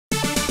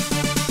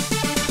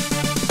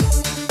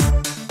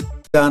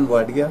दिलजान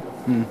वाडिया।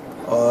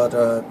 और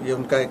ये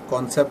उनका एक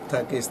कॉन्सेप्ट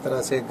था कि इस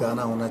तरह से एक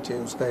गाना होना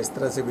चाहिए, उसका इस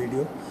तरह से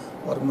वीडियो।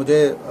 और मुझे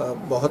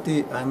बहुत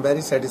ही आई एम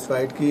वेरी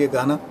सेटिस्फाइड कि ये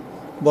गाना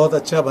बहुत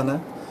अच्छा बना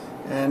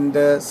एंड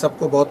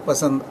सबको बहुत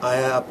पसंद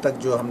आया अब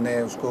तक जो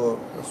हमने उसको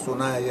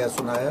सुना है या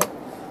सुनाया।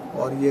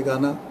 और ये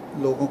गाना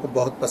लोगों को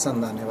बहुत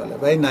पसंद आने वाला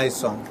है। Very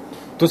nice song.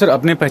 तो सर,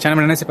 अपने पहचान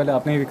बनाने से पहले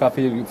आपने भी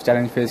काफ़ी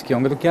चैलेंज फेस किए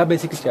होंगे, तो क्या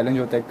बेसिक चैलेंज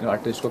होता है एक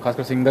आर्टिस्ट को,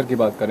 खासकर सिंगर की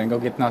बात करें,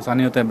 क्योंकि इतना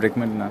आसानी होता है ब्रेक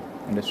में लेना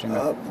इंडस्ट्री में?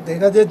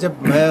 देखा जाए,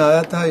 जब मैं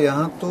आया था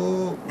यहाँ तो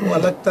वो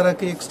अलग तरह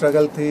की एक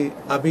स्ट्रगल थी,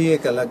 अभी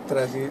एक अलग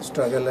तरह की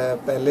स्ट्रगल है।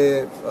 पहले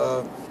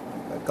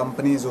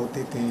कंपनीज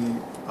होती थी,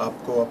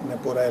 आपको अपने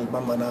पूरा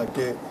एल्बम बना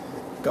के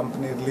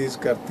कंपनी रिलीज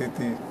करती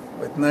थी,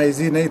 इतना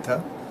इजी नहीं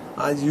था।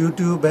 आज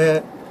यूट्यूब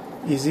है,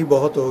 इजी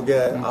बहुत हो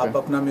गया है। आप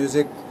अपना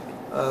म्यूज़िक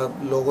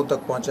लोगों तक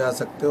पहुंचा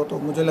सकते हो। तो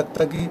मुझे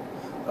लगता कि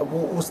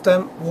वो उस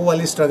टाइम वो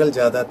वाली स्ट्रगल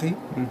ज़्यादा थी,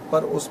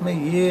 पर उसमें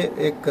ये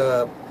एक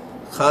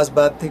ख़ास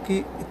बात थी कि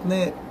इतने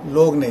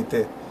लोग नहीं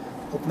थे,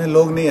 उतने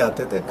लोग नहीं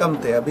आते थे, कम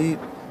थे। अभी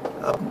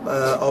अब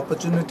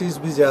अपॉर्चुनिटीज़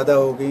भी ज़्यादा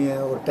हो गई हैं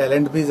और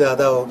टैलेंट भी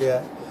ज़्यादा हो गया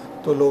है,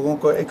 तो लोगों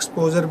को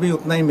एक्सपोजर भी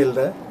उतना ही मिल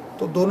रहा है।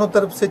 तो दोनों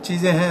तरफ से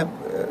चीज़ें हैं,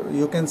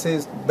 यू कैन से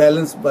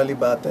बैलेंस वाली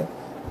बात है।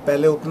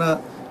 पहले उतना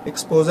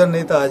एक्सपोजर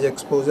नहीं था, आज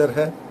एक्सपोजर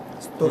है।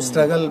 तो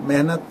स्ट्रगल,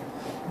 मेहनत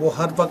वो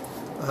हर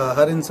वक्त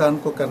हर इंसान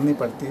को करनी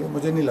पड़ती है।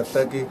 मुझे नहीं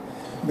लगता कि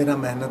बिना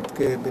मेहनत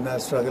के, बिना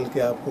स्ट्रगल के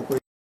आपको कोई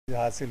चीज़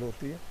हासिल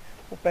होती है।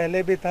 वो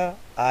पहले भी था,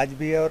 आज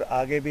भी है और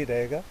आगे भी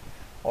रहेगा।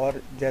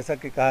 और जैसा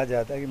कि कहा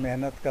जाता है कि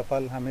मेहनत का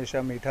फल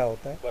हमेशा मीठा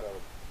होता है,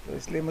 तो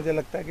इसलिए मुझे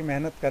लगता है कि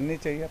मेहनत करनी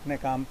चाहिए अपने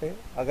काम पे।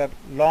 अगर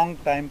लॉन्ग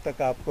टाइम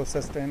तक आपको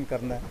सस्टेन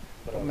करना है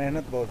तो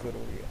मेहनत बहुत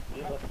ज़रूरी है।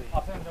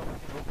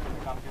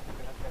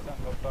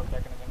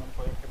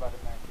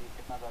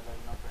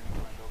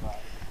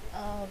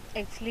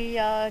 एक्चुअली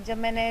जब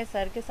मैंने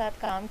सर के साथ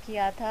काम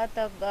किया था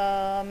तब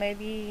मैं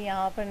भी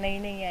यहाँ पर नई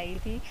नई आई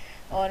थी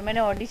और मैंने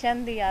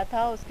ऑडिशन दिया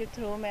था, उसके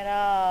थ्रू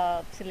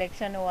मेरा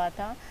सिलेक्शन हुआ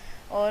था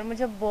और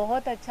मुझे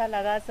बहुत अच्छा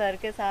लगा सर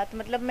के साथ।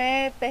 मतलब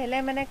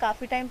मैंने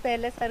काफ़ी टाइम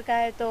पहले सर का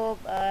है तो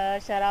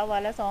शराब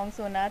वाला सॉन्ग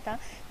सुना था,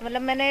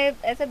 मतलब मैंने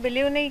ऐसे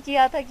बिलीव नहीं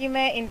किया था कि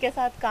मैं इनके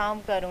साथ काम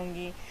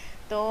करूँगी।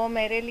 तो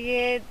मेरे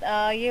लिए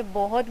ये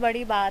बहुत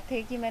बड़ी बात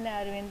है कि मैंने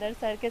अरविंदर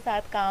सर के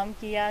साथ काम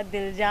किया,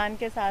 दिलजान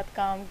के साथ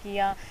काम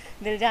किया।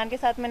 दिलजान के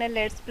साथ मैंने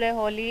लेट्स प्ले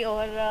होली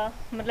और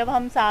मतलब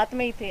हम साथ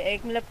में ही थे,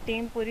 एक मतलब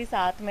टीम पूरी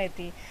साथ में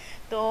थी।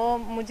 तो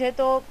मुझे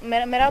तो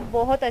मेरा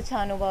बहुत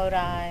अच्छा अनुभव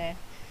रहा है,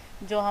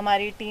 जो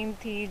हमारी टीम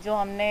थी, जो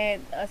हमने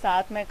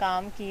साथ में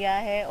काम किया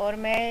है। और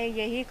मैं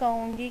यही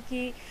कहूँगी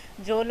कि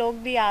जो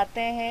लोग भी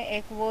आते हैं,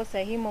 एक वो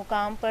सही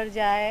मुकाम पर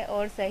जाए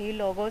और सही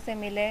लोगों से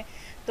मिले,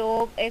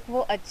 तो एक वो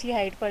अच्छी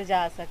हाइट पर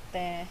जा सकते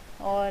हैं।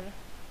 और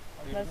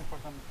बस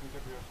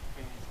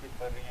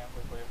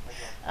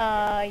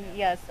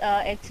यस,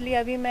 एक्चुअली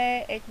अभी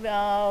मैं एक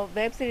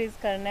वेब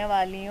सीरीज़ करने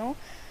वाली हूँ,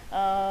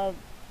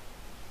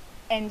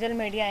 एंजल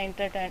मीडिया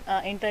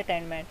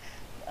एंटरटेनमेंट।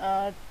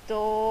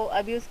 तो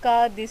अभी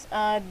उसका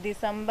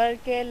दिसंबर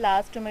के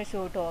लास्ट में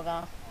शूट होगा।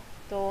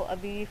 तो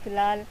अभी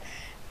फ़िलहाल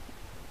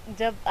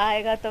जब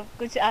आएगा तब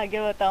कुछ आगे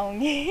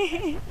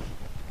बताऊंगी।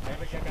 क्या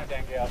कहना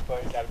चाहेंगे आप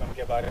इस एल्बम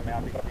के बारे में?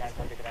 आप भी काफ़ी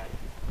हैंडसम दिख रहे हैं।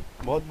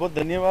 बहुत बहुत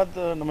धन्यवाद,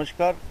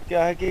 नमस्कार।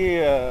 क्या है कि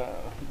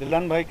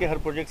दिलजान भाई के हर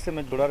प्रोजेक्ट से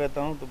मैं जुड़ा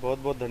रहता हूं, तो बहुत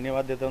बहुत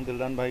धन्यवाद देता हूं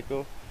दिलजान भाई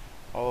को।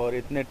 और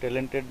इतने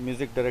टैलेंटेड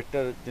म्यूज़िक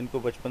डायरेक्टर जिनको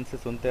बचपन से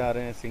सुनते आ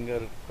रहे हैं,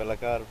 सिंगर,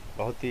 कलाकार,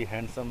 बहुत ही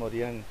हैंडसम और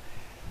यंग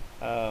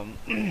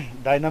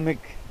डायनामिक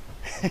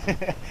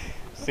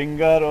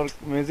सिंगर और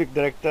म्यूज़िक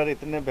डायरेक्टर,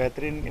 इतने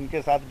बेहतरीन,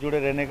 इनके साथ जुड़े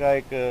रहने का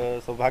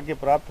एक सौभाग्य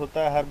प्राप्त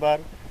होता है। हर बार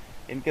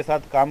इनके साथ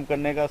काम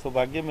करने का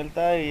सौभाग्य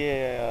मिलता है।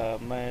 ये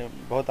मैं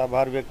बहुत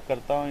आभार व्यक्त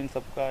करता हूँ इन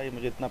सबका। ये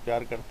मुझे इतना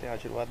प्यार करते हैं,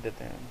 आशीर्वाद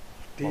देते हैं,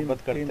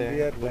 मोहब्बत करते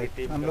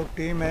हैं। हम लोग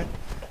टीम है।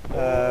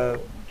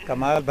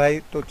 कमाल भाई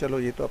तो चलो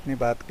ये तो अपनी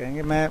बात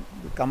कहेंगे। मैं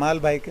कमाल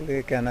भाई के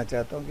लिए कहना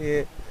चाहता हूँ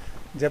कि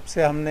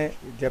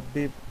जब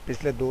भी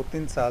पिछले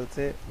 2-3 साल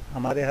से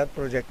हमारे हर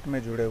प्रोजेक्ट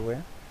में जुड़े हुए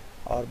हैं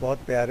और बहुत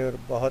प्यारे और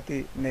बहुत ही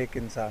नेक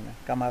इंसान है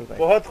कमाल भाई।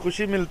 बहुत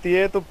खुशी मिलती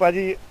है। तो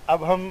पाजी,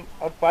 अब हम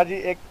और पाजी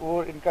एक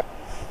वो इनका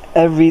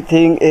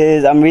Everything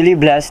is I'm really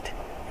blessed।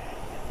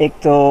 एक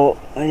तो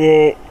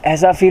मुझे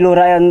ऐसा फील हो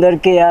रहा है अंदर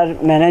के यार,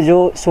 मैंने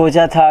जो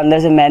सोचा था, अंदर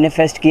से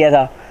मैनिफेस्ट किया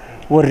था,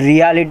 वो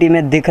रियलिटी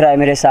में दिख रहा है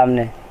मेरे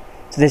सामने।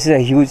 So this is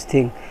a huge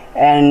thing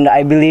and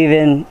I believe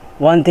in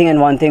one thing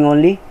and one thing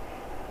only,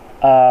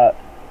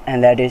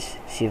 and that is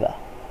Shiva,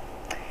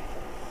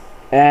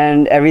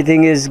 and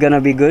everything is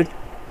gonna be good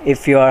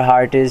if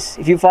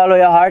you follow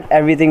your heart,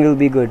 everything will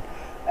be good।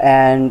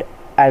 And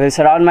I will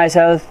surround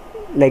myself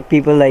like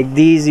people like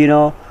these, you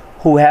know,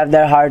 who have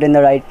their heart in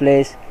the right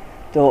place।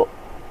 तो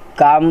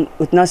काम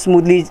उतना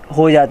smoothly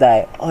हो जाता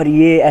है और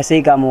ये ऐसे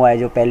ही काम हुआ है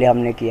जो पहले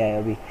हमने किया है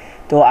अभी,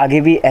 तो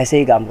आगे भी ऐसे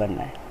ही काम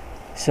करना है।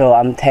 सो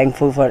I am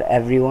thankful for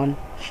everyone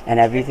and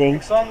everything.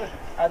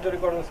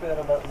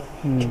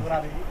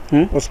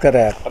 उसका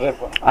रैप।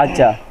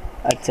 अच्छा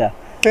क्या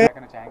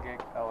कहना चाहेंगे?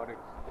 और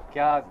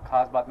क्या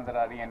खास बात नजर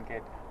आ रही है इनके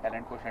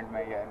टैलेंट कोशेंट में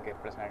या इनके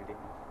पर्सनालिटी में?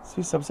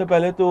 सी सबसे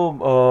पहले तो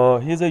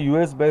he is a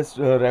US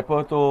based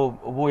wrapper, तो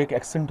वो एक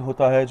एक्सेंट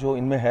होता है जो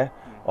इनमें है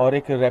और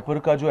एक रैपर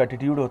का जो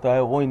एटीट्यूड होता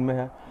है वो इनमें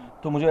है।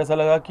 तो मुझे ऐसा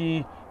लगा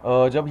कि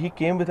जब ही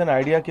केम विद एन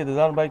आइडिया कि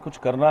दिलजान भाई कुछ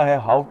करना है,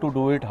 how to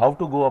do it, how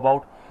to go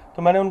about,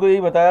 तो मैंने उनको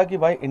यही बताया कि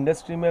भाई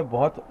इंडस्ट्री में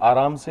बहुत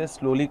आराम से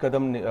स्लोली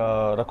कदम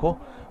रखो,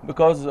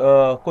 बिकॉज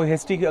कोई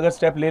हेस्टी अगर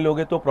स्टेप ले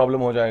लोगे तो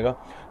प्रॉब्लम हो जाएगा।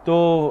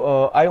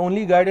 तो आई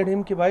ओनली गाइडेड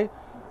हिम कि भाई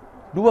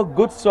do a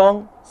good song,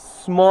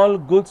 small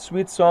good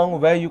sweet song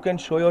where you can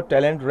show your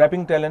talent,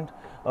 rapping talent.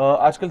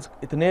 आजकल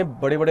इतने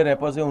बड़े बड़े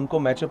रैपर्स हैं, उनको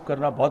मैचअप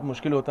करना बहुत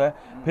मुश्किल होता है,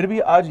 फिर भी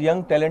आज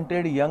यंग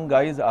टैलेंटेड यंग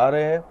गाइज आ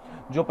रहे हैं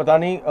जो पता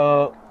नहीं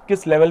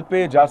किस लेवल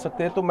पे जा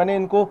सकते हैं। तो मैंने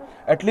इनको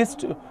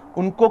एटलीस्ट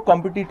उनको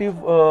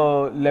कॉम्पिटिटिव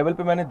लेवल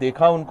पे मैंने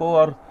देखा उनको,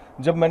 और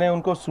जब मैंने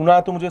उनको सुना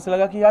तो मुझे ऐसा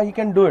लगा कि यार ही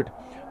कैन डू इट।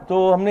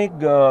 तो हमने एक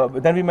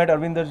देन वी मेट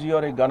अरविंदर जी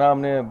और एक गाना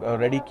हमने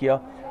रेडी किया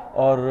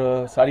और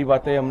सारी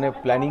बातें हमने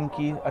प्लानिंग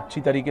की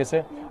अच्छी तरीके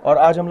से, और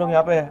आज हम लोग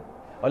यहाँ पे हैं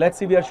और let's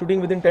see we are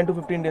shooting with in 10 to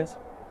 15 days।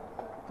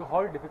 तो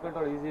हाउ डिफिकल्ट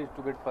और easy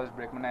to get first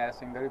break? मैंने एज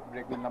सिंगर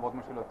ब्रेक मिलना बहुत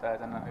मुश्किल होता है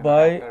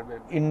भाई।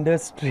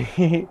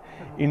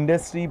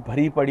 इंडस्ट्री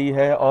भरी पड़ी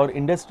है और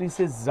इंडस्ट्री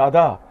से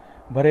ज़्यादा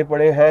भरे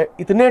पड़े हैं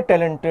इतने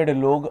टैलेंटेड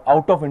लोग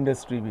आउट ऑफ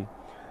इंडस्ट्री भी।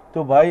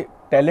 तो भाई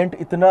टैलेंट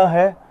इतना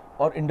है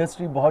और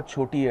इंडस्ट्री बहुत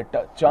छोटी है,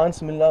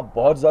 चांस मिलना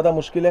बहुत ज़्यादा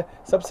मुश्किल है।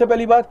 सबसे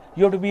पहली बात,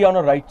 you have to be on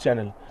a right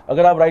channel.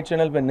 अगर आप राइट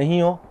चैनल पे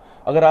नहीं हो,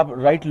 अगर आप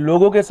राइट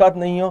लोगों के साथ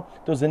नहीं हो,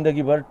 तो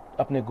ज़िंदगी भर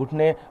अपने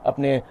घुटने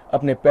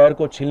अपने पैर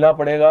को छीलना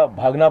पड़ेगा,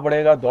 भागना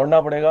पड़ेगा,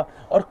 दौड़ना पड़ेगा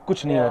और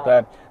कुछ नहीं होता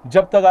है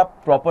जब तक आप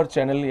प्रॉपर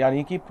चैनल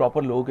यानी कि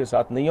प्रॉपर लोगों के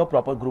साथ नहीं हो,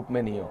 प्रॉपर ग्रुप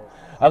में नहीं हो।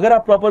 अगर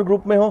आप प्रॉपर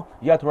ग्रुप में हो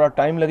या थोड़ा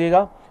टाइम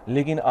लगेगा,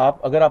 लेकिन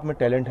अगर आप में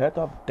टैलेंट है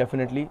तो आप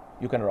डेफिनेटली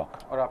यू कैन रॉक।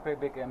 और आप पे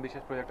एक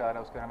एम्बिशियस प्रोजेक्ट आ रहा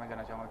है, उसके बारे में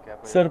जानना चाहूँगा क्या?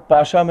 सर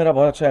पाशा मेरा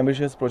बहुत अच्छा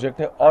एम्बिशियस प्रोजेक्ट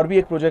है, और भी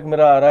एक प्रोजेक्ट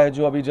मेरा आ रहा है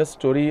जो अभी जस्ट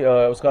स्टोरी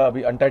उसका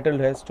अभी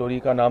अनटाइटल्ड है। स्टोरी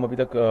का नाम अभी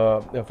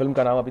तक फिल्म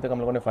का नाम अभी तक हम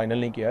लोगों ने फाइनल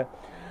नहीं किया है,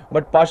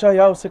 बट पाशा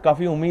या उससे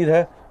काफ़ी उम्मीद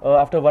है।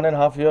 आफ्टर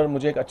 1.5 year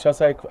मुझे एक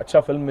अच्छा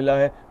फिल्म मिला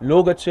है,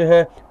 लोग अच्छे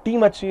हैं,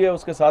 टीम अच्छी है,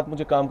 उसके साथ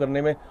मुझे काम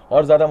करने में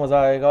और ज़्यादा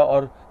मज़ा आएगा।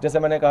 और जैसे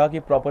मैंने कहा कि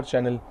प्रॉपर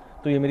चैनल,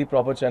 तो ये मेरी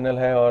प्रॉपर चैनल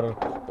है और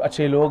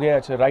अच्छे लोग हैं,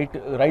 अच्छे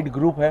राइट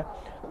ग्रुप है,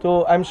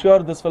 तो I am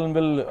sure this film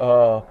will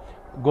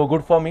go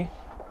good for me.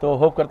 तो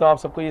होप करता हूँ आप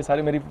सबको ये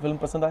सारी मेरी फिल्म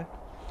पसंद आए।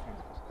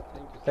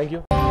 Thank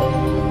you.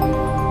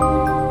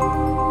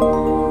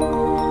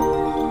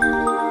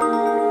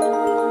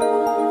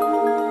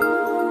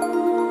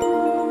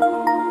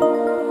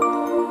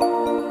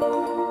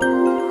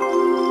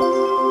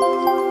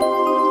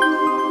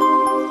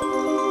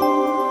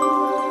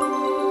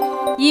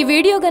 ఈ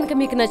వీడియో గనుక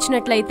మీకు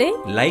నచ్చినట్లయితే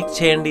లైక్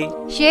చేయండి,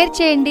 షేర్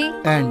చేయండి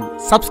అండ్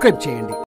సబ్స్క్రైబ్ చేయండి.